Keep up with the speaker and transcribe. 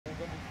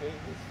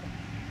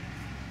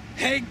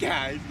Hey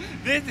guys,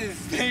 this is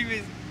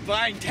famous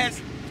blind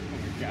test.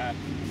 Oh my god.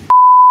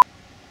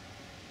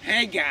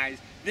 Hey guys,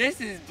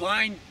 this is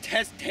blind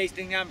test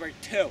tasting number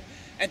 2,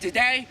 and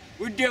today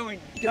we're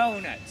doing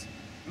donuts.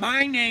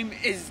 My name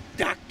is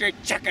Dr.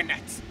 Chuck N.O,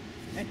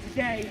 and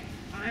today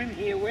I'm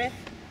here with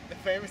the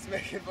famous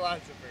American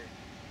philosopher,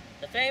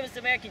 the famous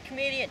American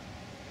comedian,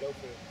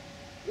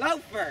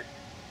 Loafer.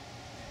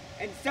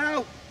 And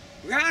so,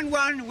 round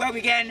 1 will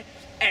begin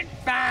in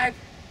 5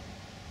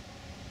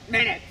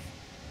 minutes.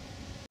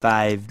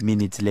 5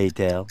 minutes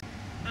later.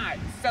 Alright,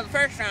 so the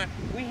first round,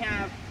 we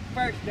have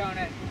first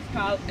donut. It's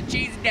called a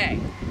cheese a day.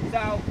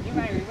 So, you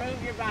may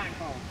remove your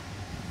blindfold.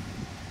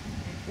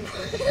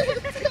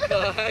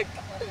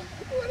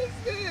 What is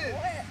this?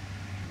 What?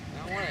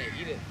 I want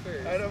to eat it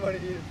first. I don't want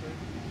to eat it first.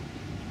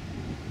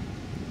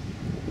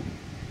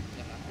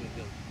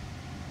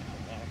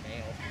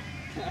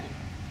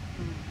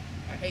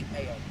 I hate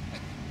mayo.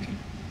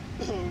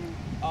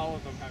 All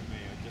of them have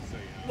mayo, just so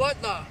you know.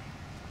 What the? I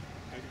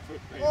can put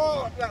mayo Oh,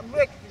 on. that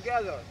mixed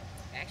together.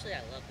 Actually, I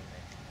love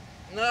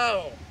the mayo.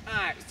 No.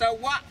 Alright, so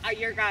what are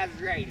your guys'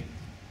 ratings?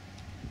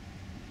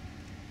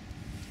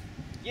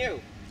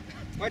 You,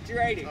 what's your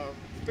rating?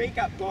 Speak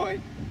up, boy.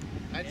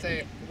 I'd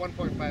say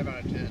 1.5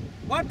 out of 10.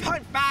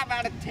 1.5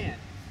 out of 10.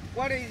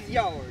 What is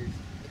yours?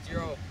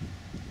 0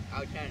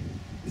 out of 10.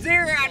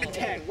 0 out of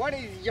 10. What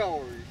is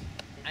yours?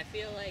 I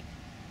feel like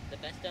the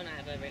best donut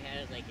I've ever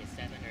had is like a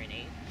 7 or an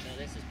 8. So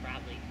this is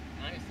probably,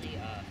 honestly,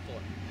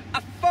 4.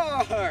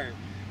 A 4.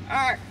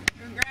 Alright,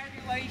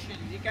 congratulations.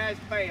 You guys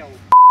failed.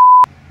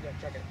 Yeah,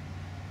 check it.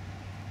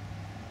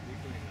 You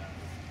clean that.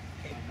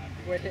 I'm not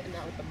doing We're it. hitting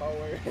that with the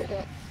mower.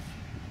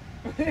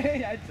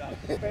 That's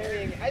up.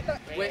 Burying it. I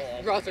thought. Wait,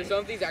 Ross, are some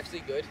of these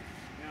actually good?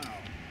 No.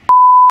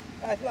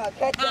 I thought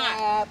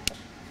ketchup.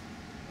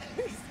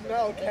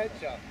 Smell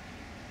ketchup.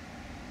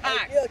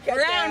 Alright, feel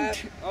round.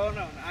 ketchup. Oh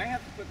no, I have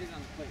to put these on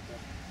the plate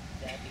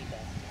though. That'd be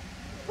best.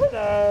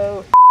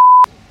 Hello.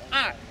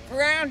 Alright, for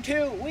round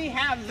 2, we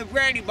have the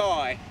Brady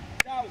Boy.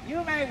 So,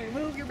 you may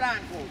remove your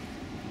blindfold.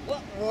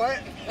 What?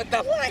 What the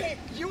What?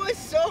 You are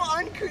so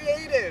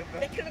uncreative.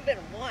 That could have been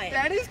 1.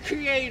 That is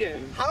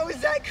creative. How is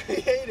that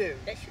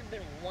creative? That should have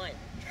been 1. You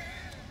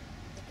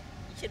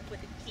should put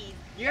the keys.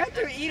 You have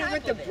to on eat it top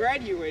with the of it.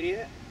 bread, you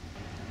idiot.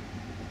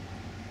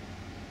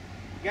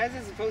 You guys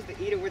are supposed to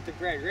eat it with the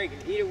bread. Reagan,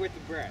 eat it with the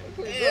bread.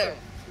 Pretty Yeah. good.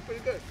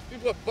 Pretty good. You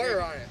put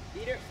butter on it.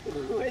 Eat it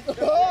with the bread.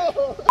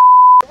 Oh,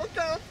 what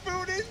kind of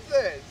food is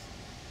this?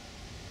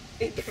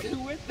 It's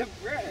with the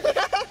bread.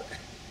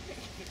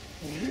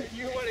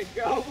 You want to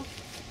go?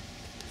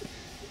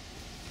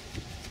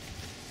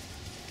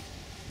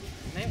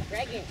 Man,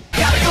 Reagan.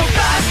 Gotta go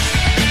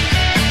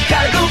fast!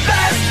 Gotta go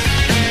fast!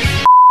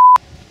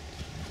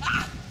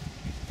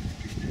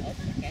 Oh,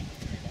 okay.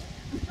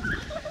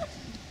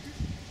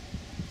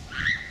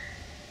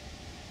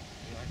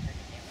 You want to turn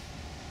the camera?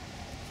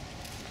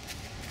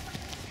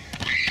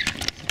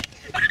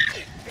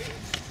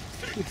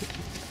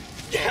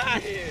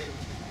 Got him.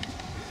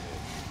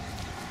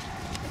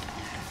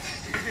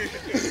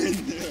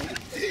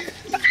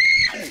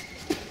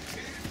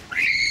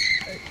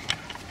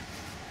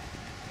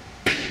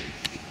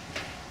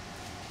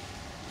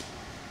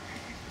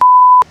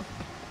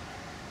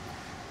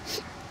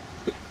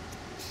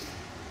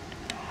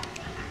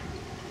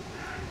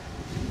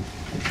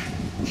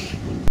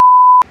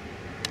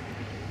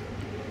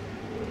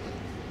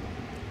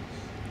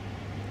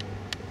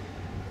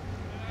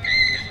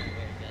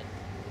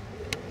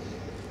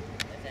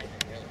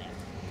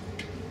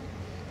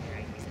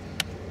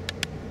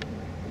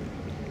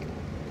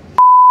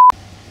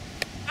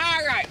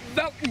 Alright,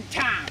 voting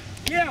time.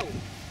 You.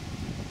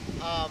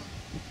 I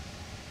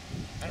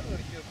don't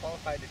really feel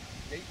qualified to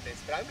rate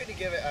this, but I'm going to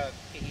give it a.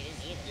 You didn't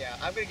eat it. Yeah,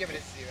 I'm going to give it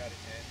a 0 out of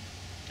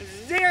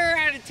 0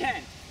 out of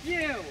 10.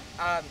 You.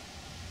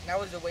 That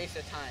was a waste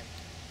of time.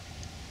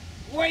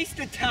 Waste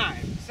of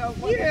time. 10. So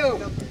You.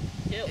 Number? 2.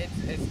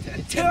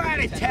 It's 2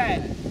 out of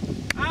 10.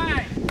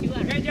 Alright. 2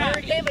 out of Good job.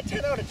 I gave it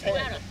 10 out of 10. 2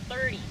 out of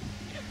 30.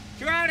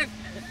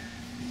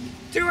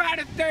 2 out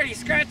of 30.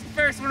 Scratch the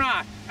first one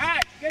off.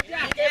 Alright, good job.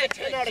 I gave it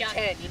 10 out of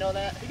 10. You know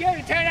that? You gave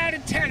it 10 out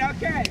of 10.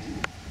 Okay.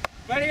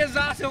 But it was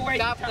also a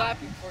waste Stop of time.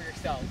 clapping for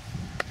yourself.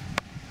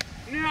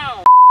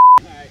 No.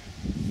 Alright.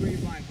 Put your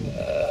blindfold.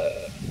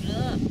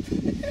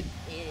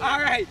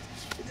 Alright.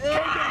 Take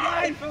your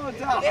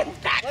blindfolds off.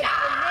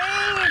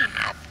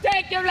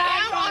 Take your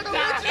blindfolds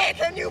off. How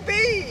can you be?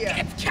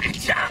 It's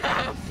ketchup.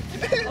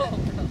 Oh,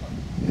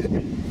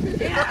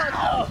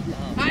 No.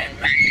 I'm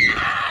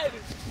mad.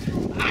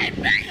 I'm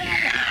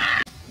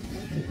mad.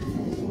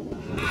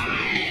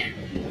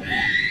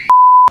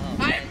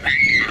 I'm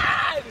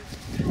mad.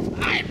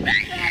 I'm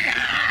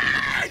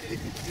mad.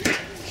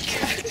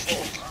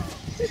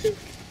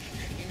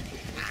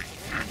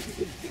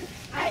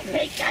 I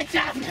hate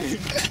ketchup.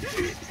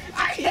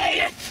 I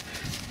hate it.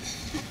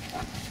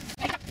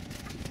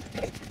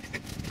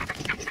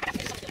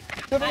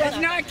 It's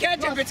not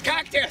ketchup, it's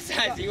cocktail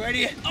sauce, you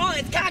idiot. Oh,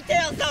 it's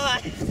cocktail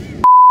sauce!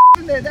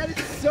 That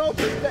is so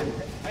pathetic.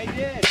 I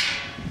did.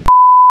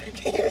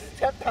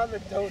 down the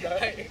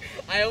donut.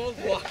 I almost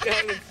walked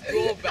out of the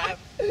school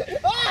bathroom.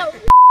 Oh!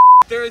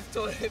 There was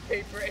toilet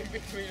paper in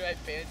between my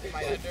pants and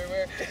my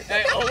underwear, and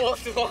I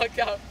almost walked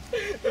out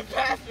the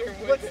bathroom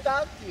with What it.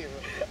 stopped you?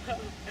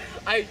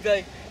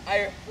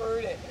 I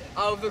heard it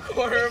out of the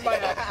corner of my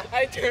eye.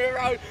 I turned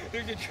around,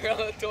 there's a trail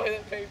of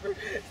toilet paper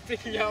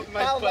sticking out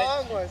my How butt.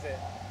 long was it?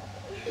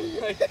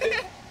 Like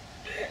this.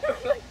 It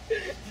was like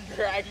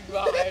dragging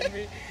behind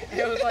me.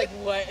 It was like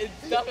wet and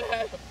stuff.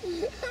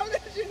 How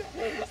did you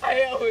know?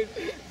 I was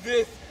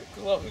this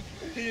close.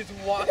 He is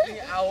walking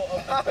out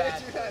of the How did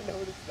you bathroom. not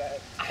notice that?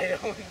 I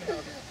don't know.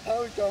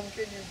 How dumb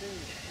can you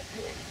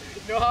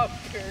be? Know how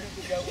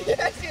parents go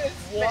Yes, yes.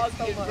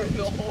 walking for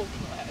the whole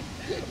class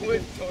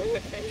with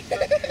toilet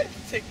paper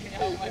sticking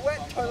out my Wet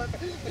bum. toilet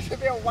paper. There should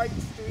be a white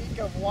streak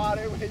of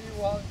water where you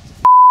walk.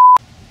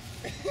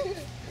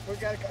 We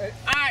gotta go.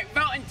 Alright,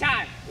 voting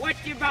time.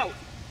 What's your vote?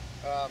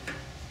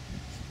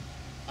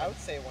 I would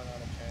say 1 out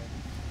of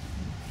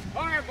 10.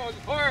 Horrible,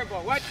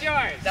 horrible. What's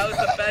yours? That was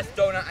the best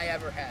donut I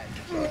ever had.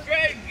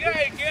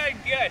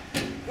 Good.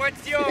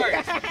 What's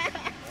yours?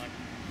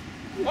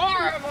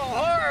 Horrible,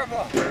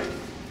 horrible.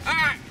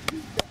 Alright.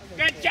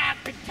 Good job,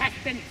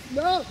 contestants.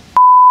 No!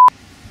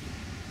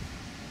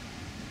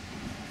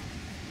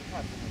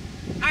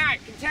 Alright,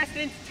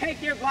 contestants,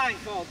 take your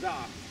blindfolds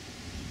off.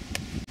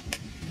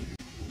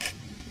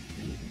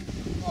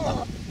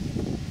 Oh.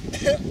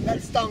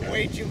 That stung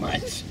way too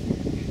much.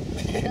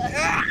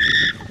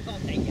 Oh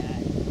my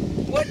god.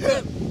 What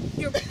the?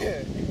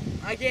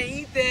 I can't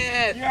eat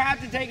this. You have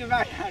to take a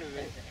bite out of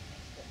it.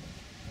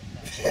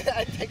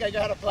 I think I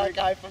got a black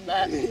eye from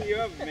that. You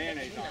have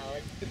mayonnaise No, on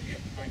it's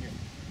you.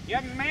 You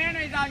have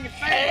mayonnaise on your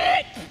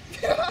face.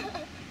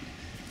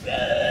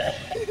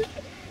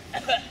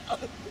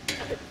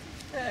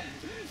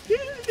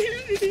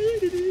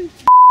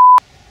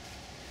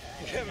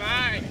 Come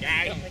on,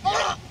 guys. I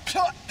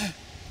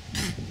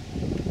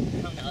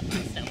don't know if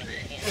it's someone that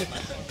handles my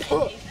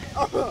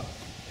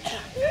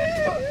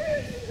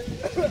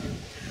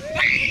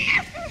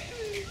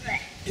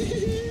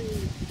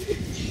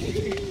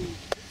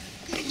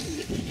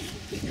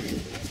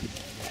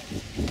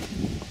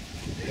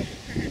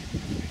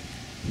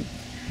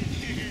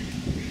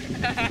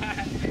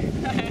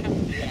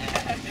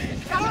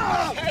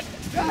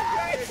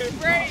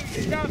Spraying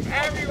stuff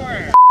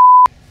everywhere.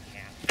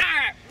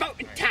 Alright,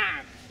 voting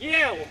time.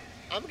 You.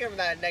 I'm giving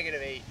that a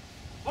 -8.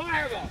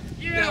 Horrible.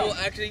 You. That will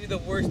actually be the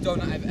worst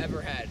donut I've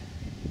ever had.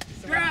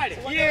 Good.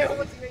 So You.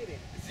 what's the rating?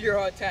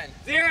 0 out of 10.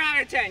 0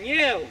 out of 10.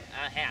 You.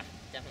 half.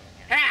 Definitely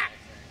half.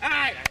 Half.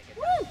 Alright.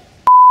 Woo.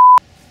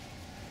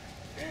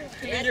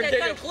 Yes, You're to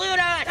getting- conclude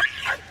us.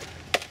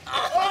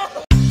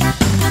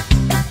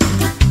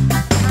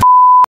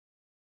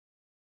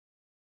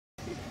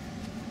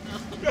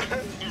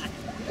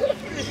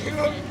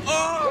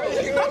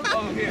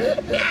 Oh, here.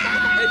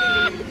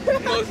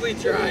 It's mostly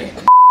dry.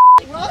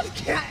 Ross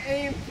can't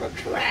aim for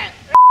crap.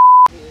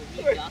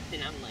 He ducked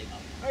and I'm like,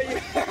 oh,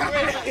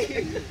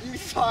 You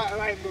saw it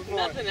right before.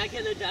 nothing I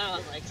could have done. I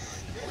was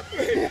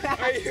like,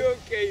 Are you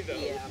okay though?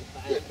 yeah, I'm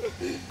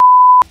fine.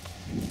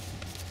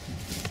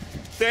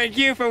 Thank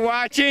you for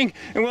watching,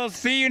 and we'll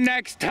see you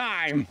next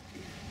time.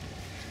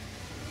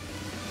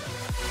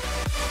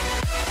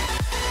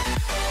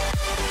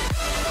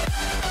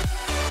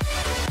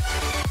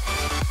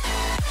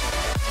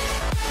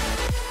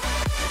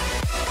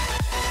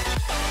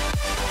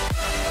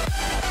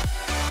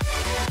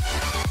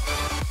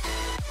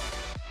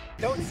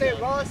 Don't say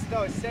Ross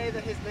though, say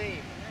his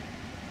name.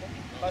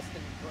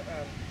 Bustin.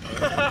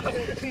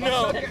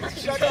 No.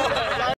 Shut up.